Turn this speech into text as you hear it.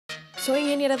Soy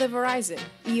ingeniera de Verizon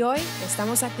y hoy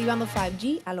estamos activando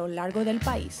 5G a lo largo del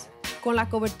país, con la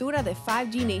cobertura de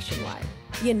 5G nationwide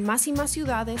y en más y más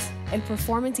ciudades, el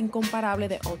performance incomparable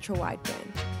de Ultra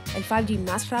Wideband, el 5G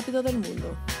más rápido del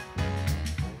mundo.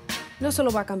 No solo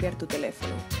va a cambiar tu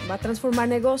teléfono, va a transformar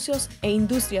negocios e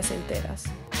industrias enteras.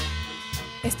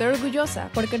 Estoy orgullosa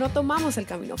porque no tomamos el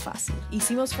camino fácil,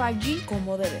 hicimos 5G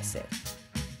como debe ser.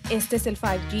 Este es el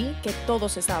 5G que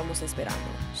todos estábamos esperando,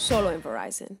 solo en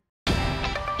Verizon.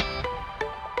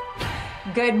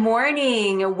 Good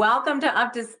morning. Welcome to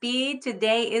Up to Speed.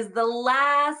 Today is the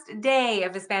last day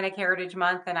of Hispanic Heritage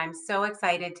Month, and I'm so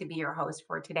excited to be your host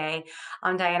for today.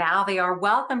 I'm Diana Alvear.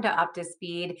 Welcome to Up to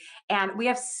Speed. And we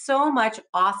have so much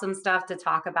awesome stuff to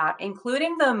talk about,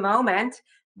 including the moment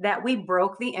that we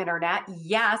broke the internet.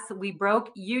 Yes, we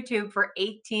broke YouTube for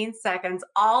 18 seconds,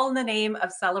 all in the name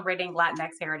of celebrating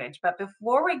Latinx heritage. But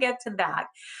before we get to that,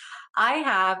 I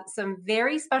have some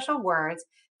very special words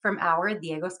from our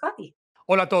Diego Scotti.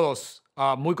 Hola a todos,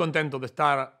 muy contento de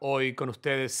estar hoy con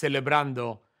ustedes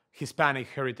celebrando Hispanic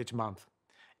Heritage Month.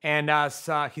 And as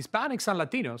Hispanics and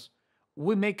Latinos,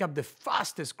 we make up the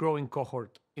fastest growing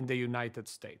cohort in the United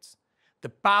States. The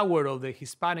power of the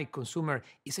Hispanic consumer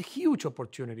is a huge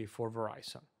opportunity for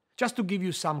Verizon. Just to give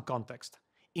you some context,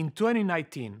 in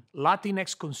 2019,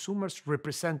 Latinx consumers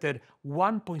represented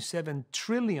 $1.7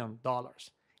 trillion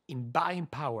in buying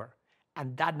power,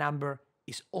 and that number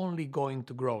is only going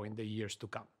to grow in the years to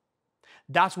come.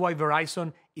 That's why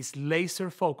Verizon is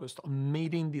laser focused on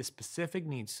meeting the specific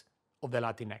needs of the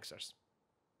Latinxers.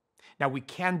 Now, we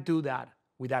can't do that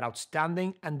without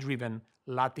outstanding and driven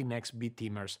Latinx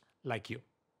B-teamers like you.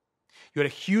 You're a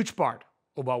huge part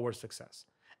of our success,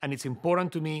 and it's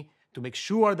important to me to make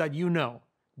sure that you know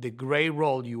the great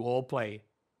role you all play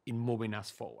in moving us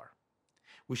forward.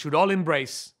 We should all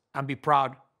embrace and be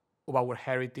proud of our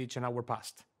heritage and our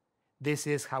past. This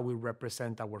is how we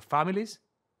represent our families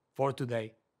for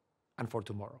today and for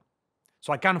tomorrow.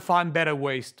 So I can't find better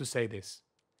ways to say this.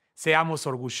 Seamos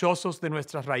orgullosos de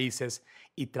nuestras raíces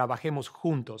y trabajemos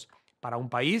juntos para un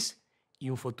país y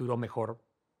un futuro mejor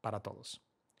para todos.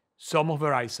 Somos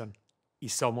Verizon y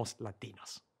somos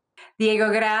Latinos. Diego,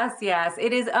 gracias.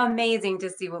 It is amazing to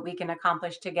see what we can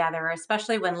accomplish together,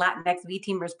 especially when Latinx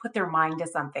V-teamers put their mind to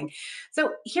something.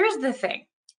 So here's the thing.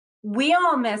 We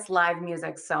all miss live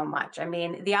music so much. I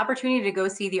mean, the opportunity to go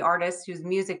see the artists whose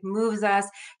music moves us,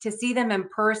 to see them in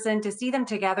person, to see them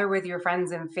together with your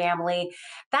friends and family,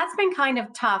 that's been kind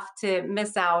of tough to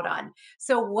miss out on.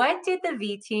 So what did the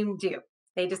V team do?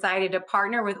 They decided to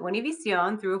partner with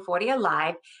Univision through Euphoria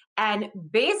Live and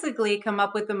basically come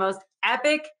up with the most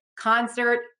epic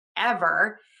concert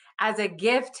ever as a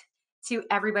gift to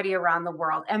everybody around the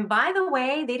world. And by the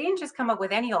way, they didn't just come up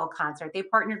with any old concert. They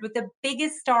partnered with the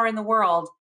biggest star in the world,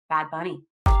 Bad Bunny.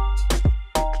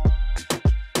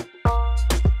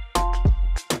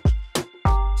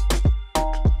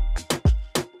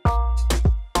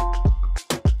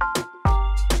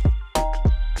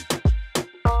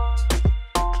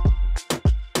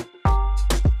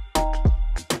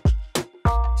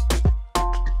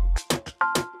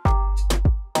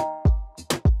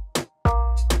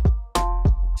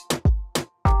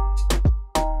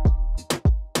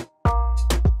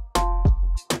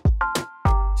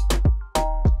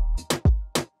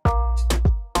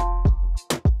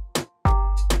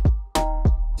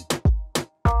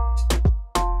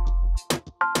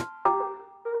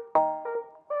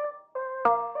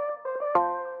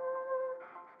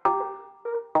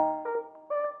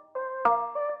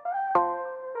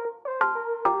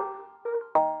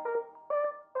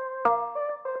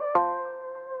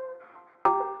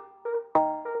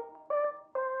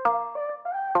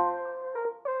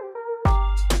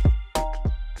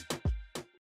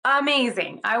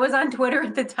 Amazing. I was on Twitter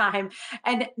at the time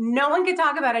and no one could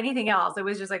talk about anything else. It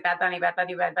was just like Bad Bunny, Bad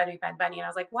Bunny, Bad Bunny, Bad Bunny. And I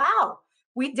was like, wow,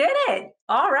 we did it.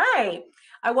 All right.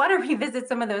 I want to revisit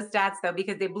some of those stats though,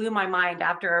 because they blew my mind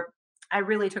after I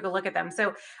really took a look at them.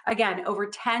 So again, over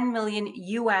 10 million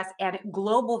US and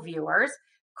global viewers,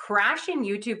 crashing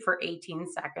YouTube for 18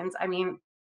 seconds. I mean,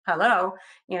 hello,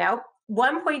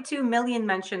 1.2 million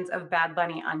mentions of Bad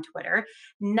Bunny on Twitter.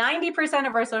 90%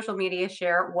 of our social media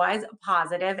share was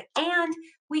positive, and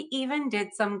we even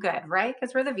did some good, right?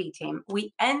 Because we're the V team.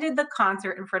 We ended the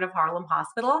concert in front of Harlem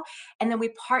Hospital, and then we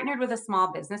partnered with a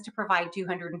small business to provide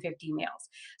 250 meals.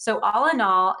 So all in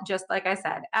all, just like I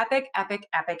said, epic, epic,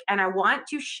 epic. And I want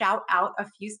to shout out a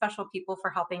few special people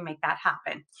for helping make that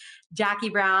happen. Jackie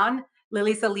Brown,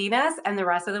 Lily Salinas, and the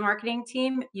rest of the marketing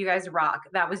team, you guys rock.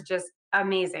 That was just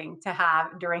amazing to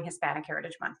have during Hispanic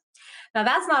Heritage Month. Now,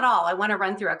 that's not all. I want to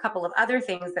run through a couple of other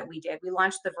things that we did. We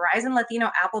launched the Verizon Latino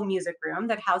Apple Music Room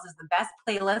that houses the best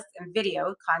playlists and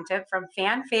video content from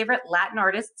fan favorite Latin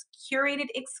artists curated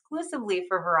exclusively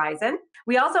for Verizon.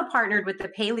 We also partnered with the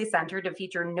Paley Center to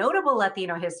feature notable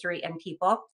Latino history and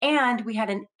people. And we had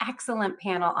an excellent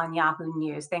panel on Yahoo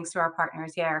News, thanks to our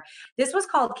partners here. This was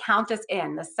called Count Us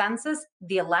In, the census,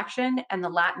 the election, and the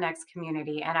Latinx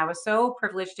community. And I was so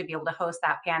privileged to be able to host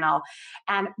that panel.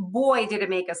 And boy, did it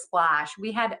make a splash.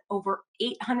 We had over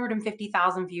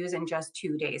 850,000 views in just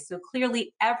 2 days. So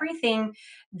clearly, everything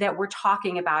that we're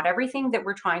talking about, everything that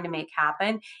we're trying to make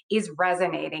happen is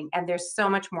resonating, and there's so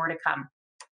much more to come.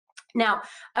 Now,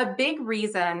 a big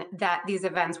reason that these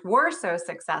events were so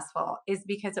successful is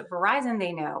because at Verizon,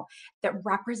 they know that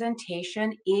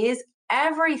representation is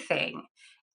everything.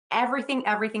 Everything,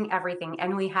 everything, everything.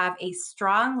 And we have a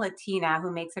strong Latina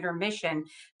who makes it her mission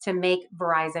to make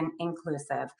Verizon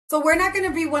inclusive. So we're not going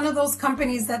to be one of those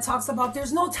companies that talks about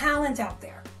there's no talent out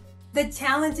there. The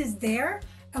talent is there,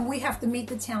 and we have to meet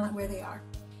the talent where they are.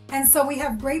 And so we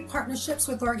have great partnerships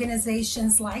with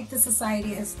organizations like the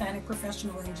Society of Hispanic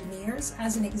Professional Engineers,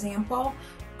 as an example,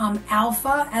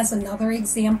 Alpha as another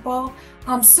example.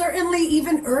 Certainly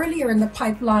even earlier in the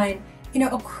pipeline,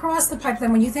 across the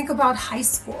pipeline, when you think about high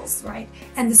schools, right,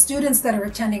 and the students that are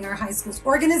attending our high schools,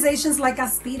 organizations like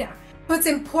Aspira. So it's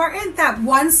important that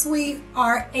once we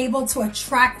are able to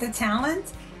attract the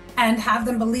talent and have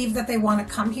them believe that they want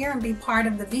to come here and be part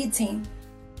of the V team,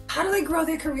 how do they grow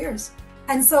their careers?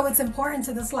 And so it's important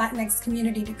to this Latinx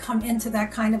community to come into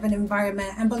that kind of an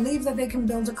environment and believe that they can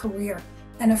build a career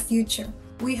and a future.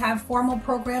 We have formal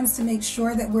programs to make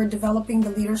sure that we're developing the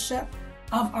leadership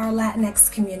of our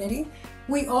Latinx community.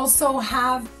 We also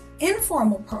have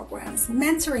informal programs,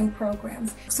 mentoring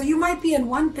programs. So you might be in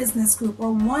one business group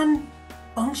or one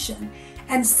function,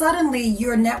 and suddenly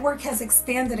your network has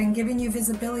expanded and given you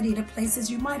visibility to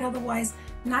places you might otherwise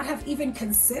not have even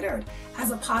considered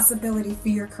as a possibility for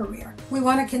your career. We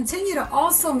want to continue to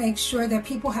also make sure that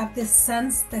people have this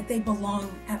sense that they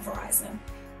belong at Verizon,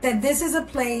 that this is a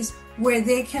place where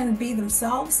they can be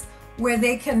themselves, where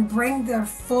they can bring their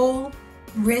full,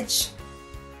 rich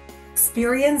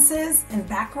experiences and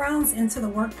backgrounds into the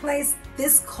workplace.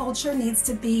 This culture needs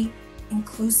to be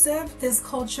inclusive. This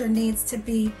culture needs to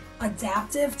be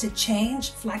adaptive to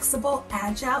change, flexible,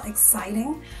 agile,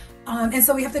 exciting. And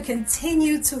so we have to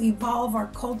continue to evolve our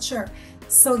culture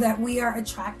so that we are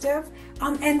attractive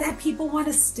and that people want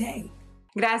to stay.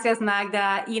 Gracias,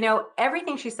 Magda.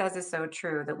 Everything she says is so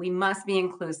true, that we must be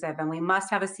inclusive and we must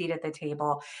have a seat at the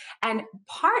table. And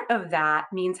part of that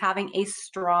means having a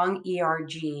strong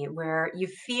ERG where you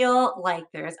feel like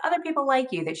there's other people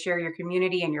like you that share your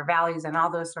community and your values and all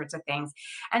those sorts of things.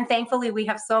 And thankfully, we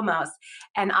have Somos.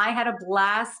 And I had a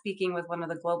blast speaking with one of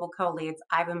the global co-leads,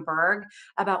 Ivan Berg,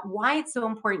 about why it's so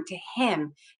important to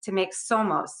him to make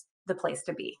Somos the place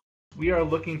to be. We are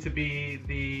looking to be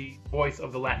the voice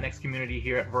of the Latinx community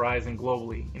here at Verizon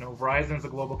globally. Verizon is a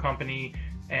global company,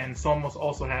 and Somos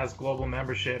also has global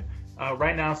membership.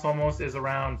 Right now, Somos is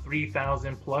around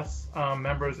 3,000 plus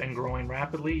members and growing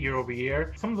rapidly year over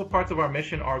year. Some of the parts of our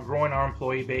mission are growing our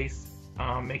employee base,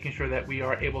 making sure that we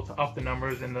are able to up the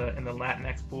numbers in the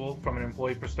Latinx pool from an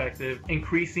employee perspective,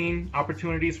 increasing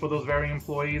opportunities for those very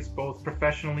employees, both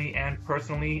professionally and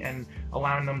personally, and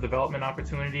allowing them development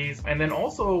opportunities, and then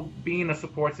also being a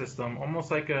support system, almost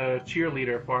like a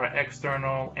cheerleader for our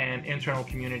external and internal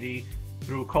community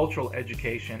through cultural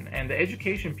education. And the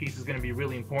education piece is going to be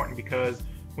really important because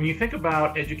when you think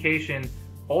about education,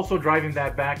 also driving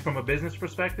that back from a business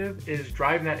perspective is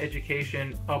driving that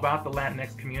education about the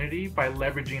Latinx community by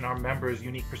leveraging our members'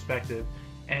 unique perspective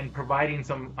and providing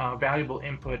some valuable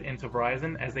input into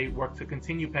Verizon as they work to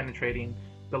continue penetrating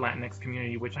the Latinx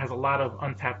community, which has a lot of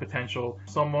untapped potential.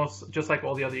 Somos, just like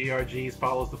all the other ERGs,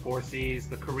 follows the 4 C's,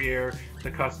 the career,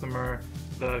 the customer,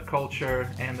 the culture,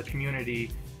 and the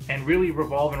community. And really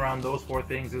revolving around those 4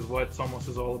 things is what Somos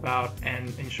is all about, and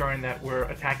ensuring that we're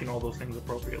attacking all those things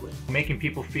appropriately. Making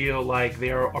people feel like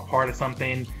they're a part of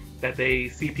something, that they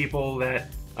see people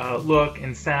that look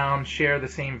and sound, share the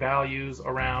same values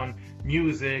around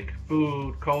music,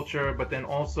 food, culture, but then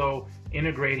also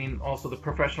integrating also the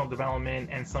professional development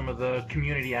and some of the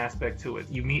community aspect to it.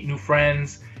 You meet new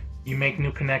friends, you make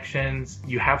new connections,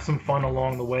 you have some fun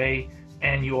along the way,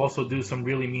 and you also do some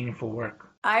really meaningful work.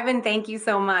 Ivan, thank you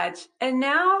so much. And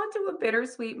now to a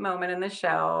bittersweet moment in the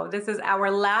show. This is our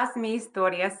last Mi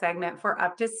Historia segment for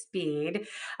Up to Speed,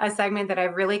 a segment that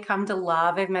I've really come to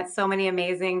love. I've met so many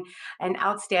amazing and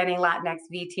outstanding Latinx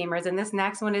V-teamers, and this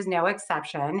next one is no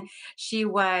exception. She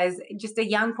was just a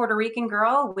young Puerto Rican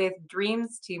girl with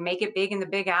dreams to make it big in the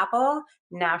Big Apple.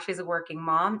 Now she's a working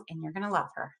mom, and you're going to love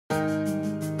her.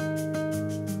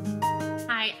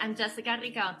 Hi, I'm Jessica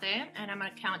Ricaute, and I'm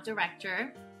an account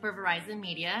director for Verizon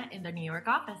Media in the New York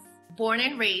office. Born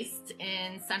and raised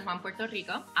in San Juan, Puerto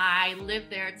Rico. I lived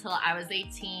there till I was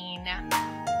 18.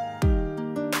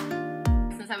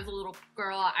 Since I was a little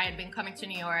girl, I had been coming to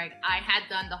New York. I had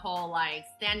done the whole like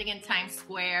standing in Times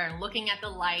Square and looking at the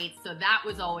lights. So that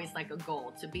was always like a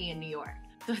goal, to be in New York.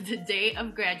 So the day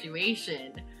of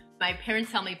graduation, my parents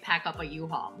tell me pack up a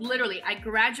U-Haul. Literally, I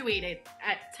graduated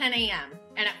at 10 a.m.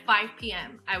 and at 5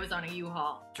 p.m. I was on a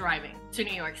U-Haul driving to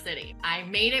New York City. I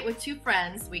made it with two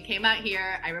friends. We came out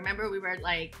here. I remember we were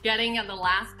like getting on the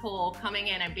last pole, coming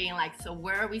in and being like, so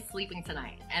where are we sleeping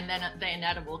tonight? And then the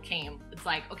inevitable came. It's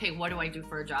like, okay, what do I do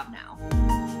for a job now?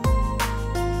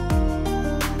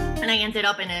 And I ended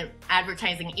up in an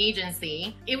advertising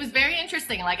agency. It was very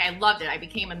interesting. Like, I loved it. I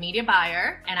became a media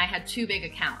buyer and I had two big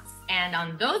accounts. And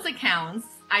on those accounts,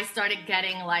 I started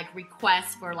getting like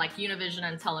requests for like Univision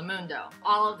and Telemundo.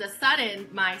 All of a sudden,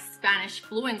 my Spanish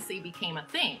fluency became a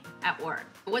thing at work.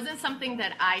 It wasn't something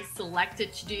that I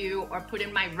selected to do or put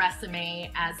in my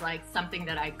resume as like something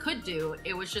that I could do.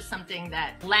 It was just something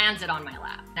that landed on my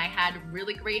lap. I had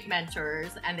really great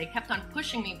mentors and they kept on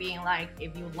pushing me, being like,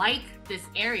 if you like this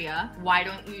area, why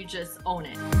don't you just own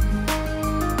it?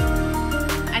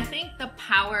 I think the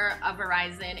power of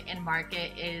Verizon in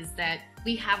market is that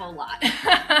we have a lot.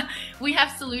 We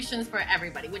have solutions for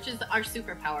everybody, which is our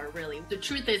superpower, really. The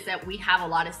truth is that we have a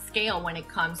lot of scale when it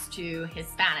comes to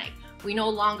Hispanic. We no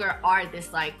longer are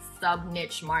this like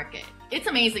sub-niche market. It's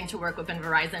amazing to work within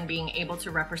Verizon, being able to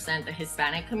represent the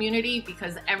Hispanic community,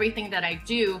 because everything that I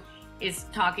do is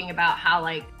talking about how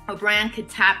like a brand could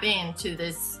tap into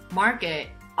this market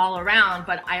all around,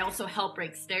 but I also help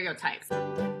break stereotypes.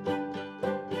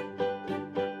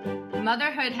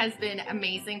 Motherhood has been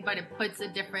amazing, but it puts a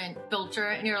different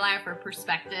filter in your life or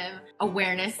perspective.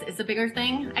 Awareness is a bigger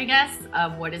thing, I guess,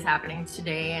 of what is happening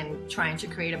today and trying to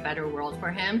create a better world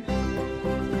for him.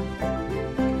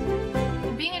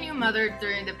 Being a new mother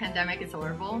during the pandemic is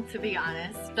horrible, to be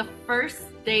honest. The first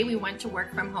day we went to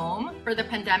work from home for the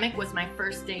pandemic was my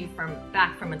first day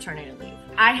back from maternity leave.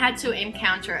 I had to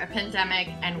encounter a pandemic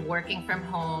and working from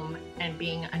home and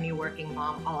being a new working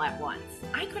mom all at once.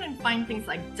 I couldn't find things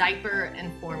like diaper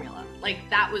and formula. Like,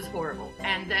 that was horrible.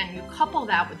 And then you couple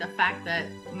that with the fact that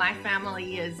my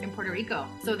family is in Puerto Rico,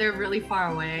 so they're really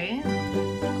far away.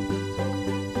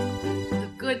 The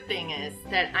good thing is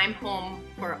that I'm home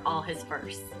for all his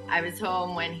firsts. I was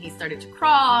home when he started to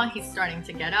crawl, he's starting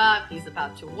to get up, he's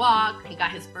about to walk, he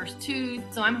got his first tooth,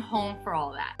 so I'm home for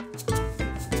all that.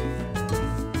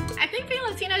 I think being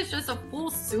Latina is just a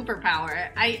full superpower.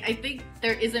 I think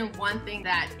there isn't one thing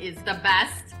that is the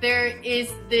best. There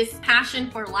is this passion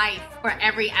for life, for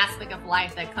every aspect of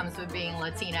life that comes with being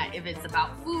Latina. If it's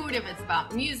about food, if it's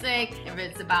about music, if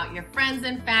it's about your friends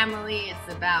and family,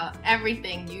 it's about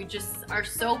everything. You just are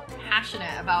so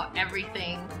passionate about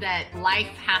everything that life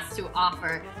has to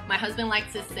offer. My husband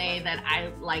likes to say that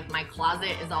my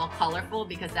closet is all colorful,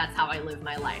 because that's how I live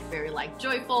my life. Very like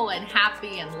joyful and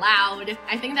happy and loud.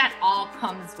 I think that all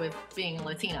comes with being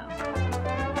Latino.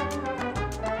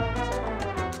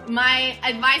 My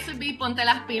advice would be ponte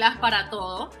las pilas para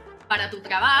todo, para tu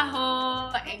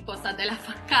trabajo, en cosas de la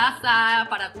casa,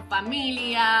 para tu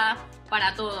familia,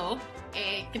 para todo.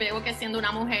 Creo que siendo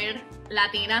una mujer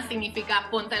latina significa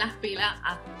ponte las pilas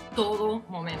a todo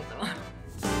momento.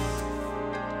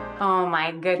 Oh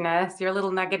my goodness, your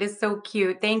little nugget is so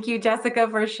cute. Thank you, Jessica,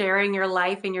 for sharing your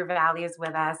life and your values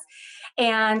with us.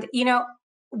 And, you know,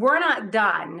 we're not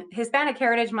done. Hispanic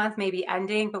Heritage Month may be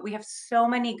ending, but we have so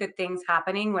many good things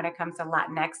happening when it comes to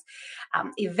Latinx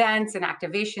events and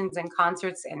activations and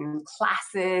concerts and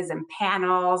classes and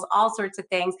panels, all sorts of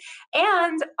things.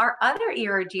 And our other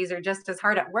ERGs are just as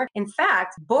hard at work. In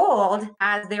fact, Bold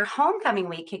has their homecoming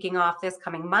week kicking off this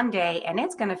coming Monday, and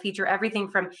it's going to feature everything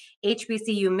from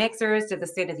HBCU mixers to the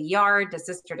State of the Yard to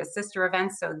sister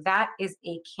events. So that is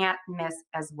a can't miss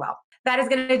as well. That is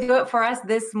going to do it for us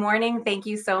this morning. Thank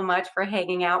you so much for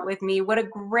hanging out with me. What a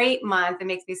great month. It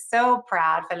makes me so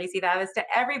proud. Felicidades to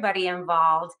everybody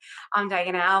involved. I'm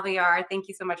Diana Alvear. Thank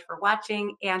you so much for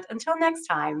watching. And until next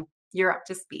time, you're up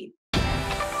to speed.